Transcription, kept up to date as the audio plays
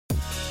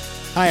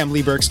Hi, I'm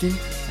Lee Bergstein.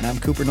 And I'm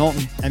Cooper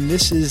Knowlton. And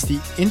this is the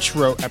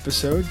intro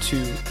episode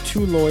to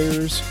Two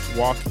Lawyers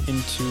Walk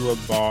into a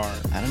Bar.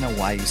 I don't know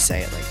why you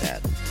say it like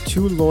that.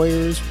 Two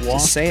lawyers walk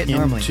Just say it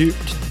normally. Two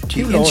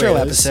intro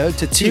episode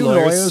to two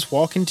lawyers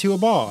walk into a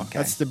bar. Okay.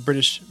 That's the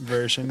British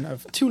version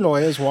of two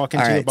lawyers walk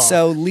into All a right, bar.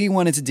 so Lee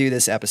wanted to do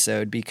this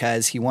episode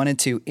because he wanted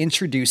to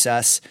introduce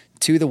us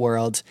to the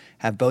world,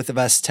 have both of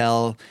us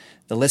tell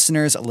the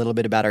listeners a little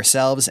bit about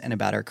ourselves and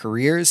about our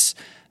careers.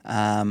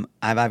 I've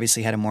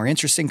obviously had a more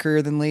interesting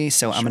career than Lee,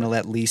 so I'm going to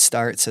let Lee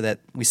start so that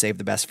we save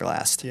the best for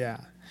last. Yeah.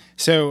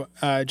 So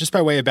just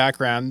by way of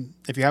background,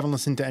 if you haven't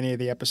listened to any of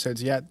the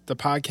episodes yet, the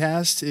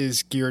podcast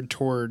is geared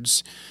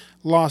towards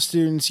law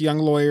students, young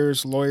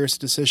lawyers, lawyers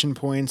at decision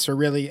points, or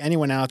really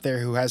anyone out there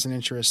who has an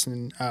interest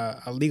in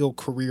a legal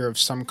career of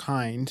some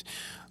kind.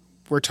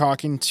 We're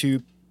talking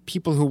to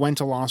people who went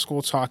to law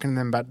school, talking to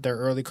them about their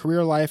early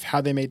career life,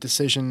 how they made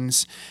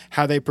decisions,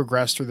 how they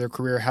progressed through their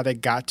career, how they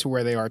got to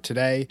where they are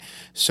today.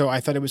 So I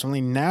thought it was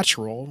only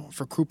natural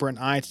for Cooper and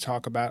I to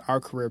talk about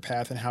our career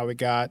path and how we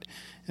got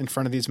in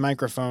front of these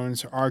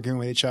microphones, arguing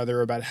with each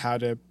other about how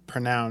to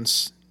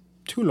pronounce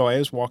two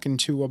lawyers walk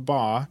into a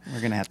bar.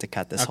 We're going to have to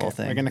cut this whole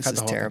thing. We're going to cut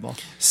the whole terrible.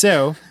 thing.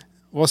 So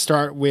we'll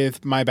start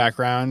with my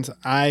background.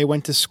 I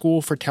went to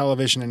school for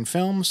television and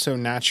film, so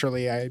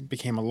naturally I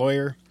became a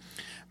lawyer.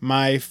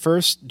 My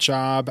first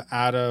job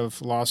out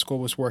of law school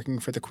was working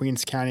for the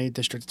Queens County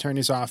District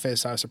Attorney's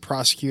Office. I was a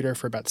prosecutor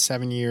for about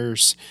 7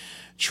 years,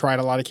 tried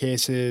a lot of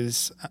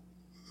cases.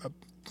 A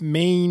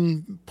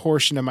main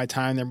portion of my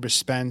time there was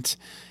spent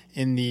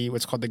in the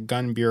what's called the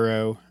Gun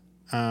Bureau,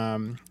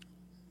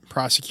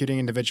 prosecuting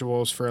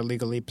individuals for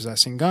illegally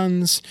possessing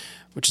guns,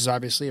 which is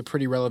obviously a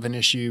pretty relevant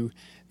issue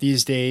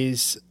these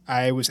days.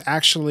 I was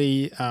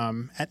actually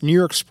at New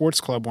York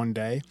Sports Club one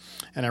day,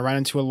 and I ran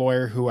into a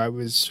lawyer who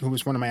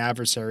was one of my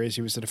adversaries.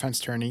 He was the defense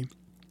attorney,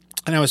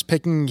 and I was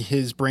picking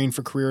his brain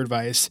for career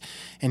advice,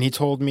 and he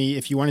told me,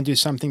 if you want to do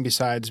something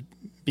besides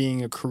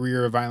being a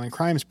career violent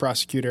crimes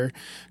prosecutor,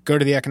 go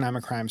to the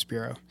Economic Crimes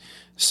Bureau.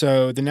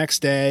 So the next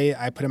day,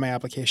 I put in my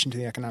application to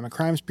the Economic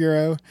Crimes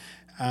Bureau.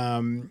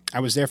 I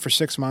was there for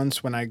 6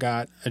 months when I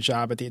got a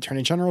job at the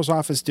Attorney General's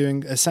office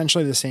doing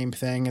essentially the same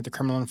thing at the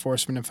Criminal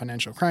Enforcement and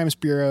Financial Crimes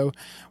Bureau.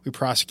 We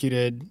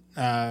prosecuted,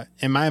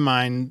 in my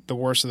mind, the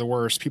worst of the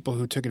worst, people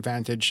who took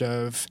advantage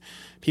of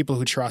people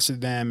who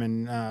trusted them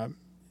and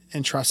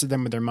entrusted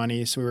them with their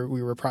money. So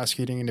we were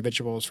prosecuting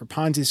individuals for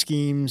Ponzi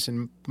schemes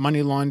and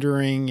money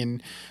laundering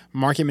and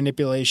market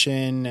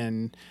manipulation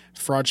and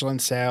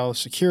fraudulent sale of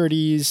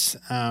securities.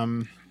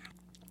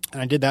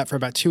 And I did that for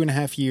about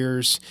 2.5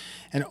 years,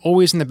 and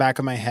always in the back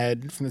of my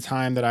head from the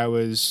time that I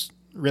was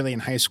really in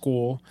high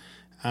school,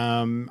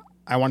 I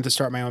wanted to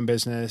start my own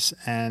business,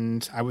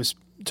 and I was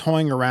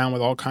toying around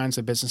with all kinds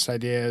of business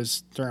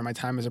ideas during my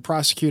time as a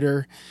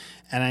prosecutor,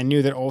 and I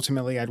knew that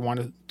ultimately I'd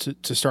want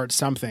to start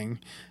something.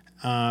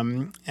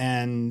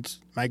 And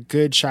my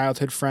good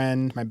childhood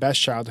friend, my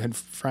best childhood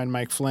friend,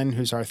 Mike Flynn,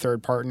 who's our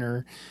third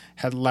partner,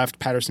 had left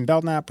Patterson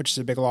Belknap, which is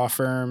a big law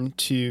firm,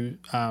 to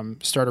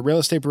start a real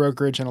estate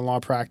brokerage and a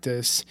law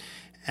practice.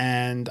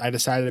 And I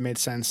decided it made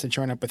sense to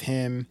join up with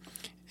him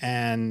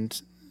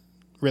and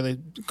really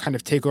kind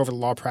of take over the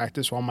law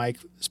practice while Mike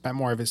spent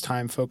more of his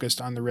time focused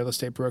on the real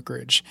estate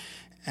brokerage.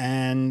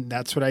 And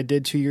that's what I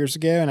did 2 years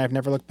ago, and I've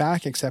never looked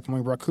back except when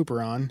we brought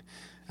Cooper on.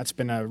 That's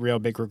been a real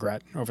big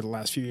regret over the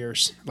last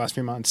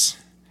few months.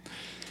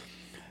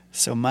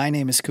 So my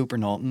name is Cooper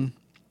Knowlton.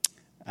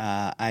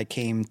 I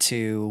came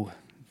to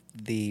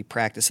the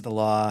practice of the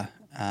law,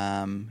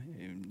 I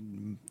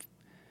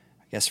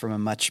guess from a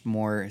much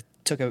more,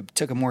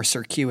 took a more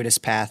circuitous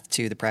path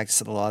to the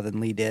practice of the law than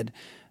Lee did.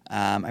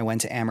 I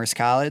went to Amherst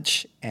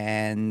College,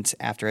 and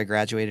after I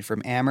graduated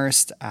from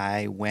Amherst,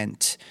 I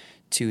went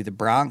to the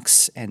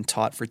Bronx and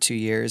taught for 2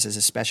 years as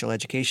a special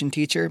education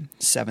teacher,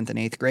 7th and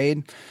 8th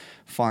grade.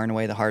 Far and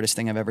away the hardest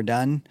thing I've ever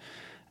done.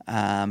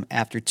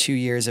 After 2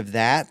 years of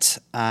that,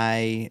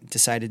 I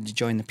decided to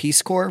join the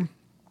Peace Corps.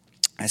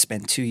 I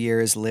spent 2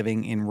 years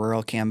living in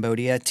rural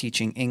Cambodia,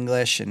 teaching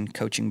English and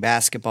coaching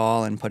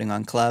basketball and putting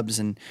on clubs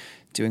and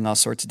doing all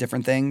sorts of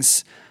different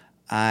things.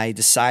 I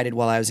decided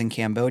while I was in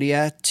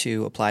Cambodia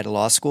to apply to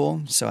law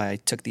school, so I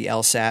took the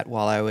LSAT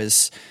while I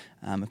was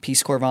a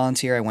Peace Corps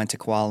volunteer. I went to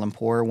Kuala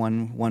Lumpur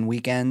one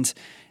weekend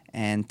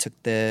and took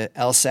the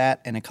LSAT,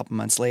 and a couple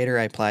months later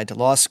I applied to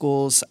law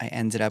schools. I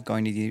ended up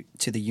going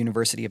to the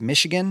University of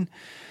Michigan.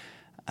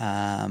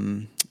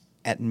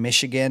 At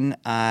Michigan,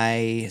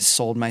 I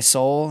sold my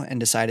soul and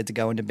decided to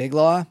go into big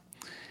law.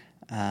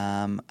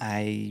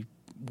 I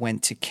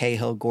went to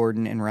Cahill,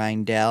 Gordon, and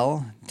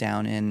Rindell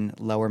down in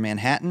Lower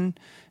Manhattan,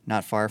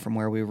 not far from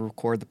where we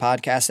record the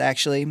podcast,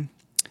 actually.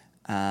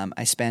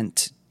 I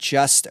spent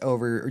just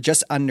over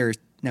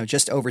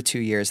 2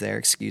 years there,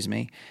 excuse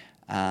me.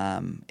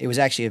 It was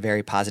actually a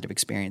very positive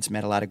experience.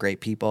 Met a lot of great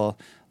people,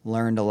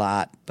 learned a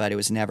lot, but it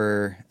was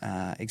never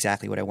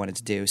exactly what I wanted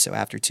to do. So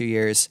after 2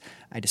 years,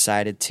 I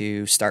decided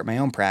to start my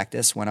own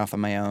practice, went off on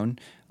my own,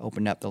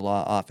 opened up the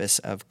law office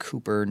of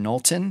Cooper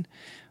Knowlton,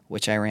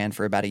 which I ran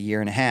for about a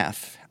year and a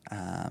half.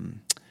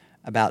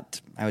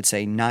 about, I would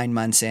say, 9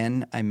 months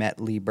in, I met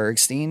Lee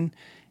Bergstein,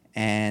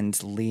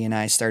 and Lee and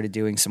I started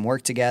doing some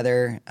work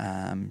together,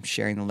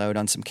 sharing the load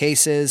on some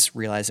cases,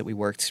 realized that we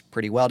worked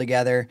pretty well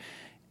together.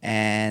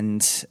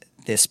 And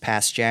this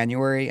past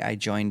January, I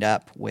joined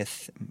up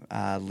with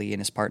Lee and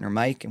his partner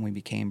Mike, and we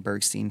became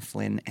Bergstein,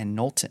 Flynn, and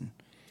Knowlton.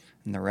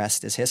 And the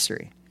rest is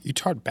history. You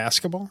taught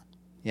basketball?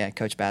 Yeah, I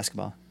coached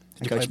basketball.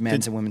 I coached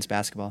men's and women's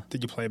basketball.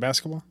 Did you play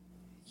basketball?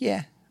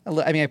 Yeah.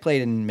 I mean, I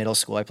played in middle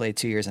school. I played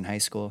 2 years in high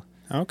school.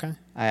 Okay.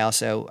 I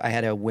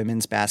had a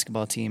women's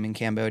basketball team in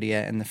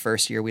Cambodia, and the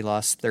first year we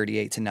lost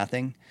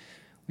 38-0.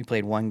 We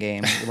played one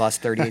game. We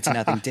lost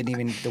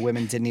 38-0.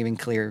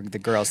 The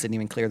girls didn't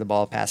even clear the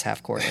ball past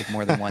half court like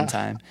more than one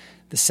time.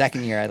 The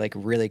second year, I like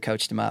really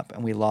coached them up,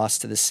 and we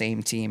lost to the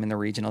same team in the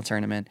regional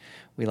tournament.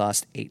 We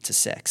lost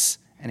 8-6,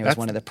 and it was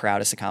one of the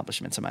proudest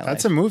accomplishments of my life.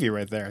 That's a movie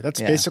right there.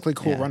 That's basically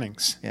Cool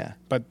Runnings. Yeah.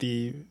 But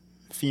the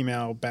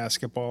female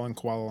basketball in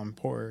Kuala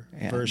Lumpur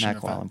version not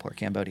of Kuala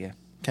Lumpur,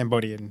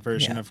 Cambodian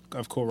version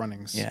of Cool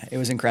Runnings. Yeah, it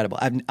was incredible.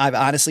 I've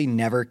honestly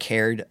never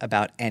cared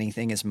about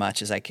anything as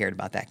much as I cared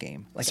about that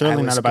game. Like,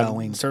 certainly not about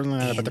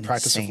the the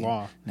practice of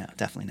law. No,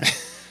 definitely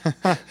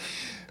not.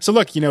 So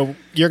look, you're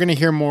going to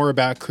hear more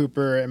about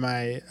Cooper and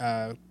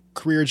my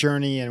career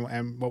journey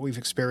and what we've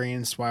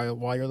experienced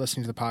while you're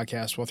listening to the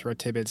podcast. We'll throw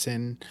tidbits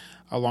in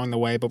along the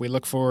way, but we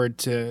look forward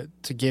to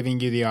giving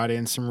you, the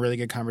audience, some really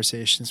good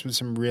conversations with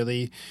some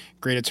really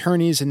great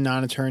attorneys and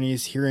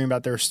non-attorneys, hearing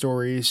about their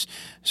stories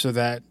so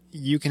that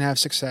you can have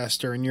success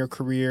during your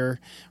career,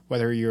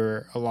 whether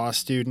you're a law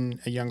student,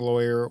 a young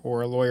lawyer,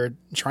 or a lawyer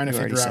trying to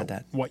figure out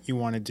what you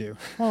want to do.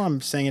 Well, I'm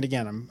saying it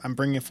again. I'm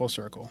bringing it full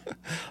circle.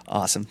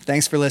 Awesome.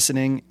 Thanks for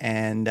listening,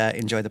 and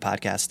enjoy the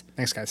podcast.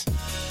 Thanks, guys.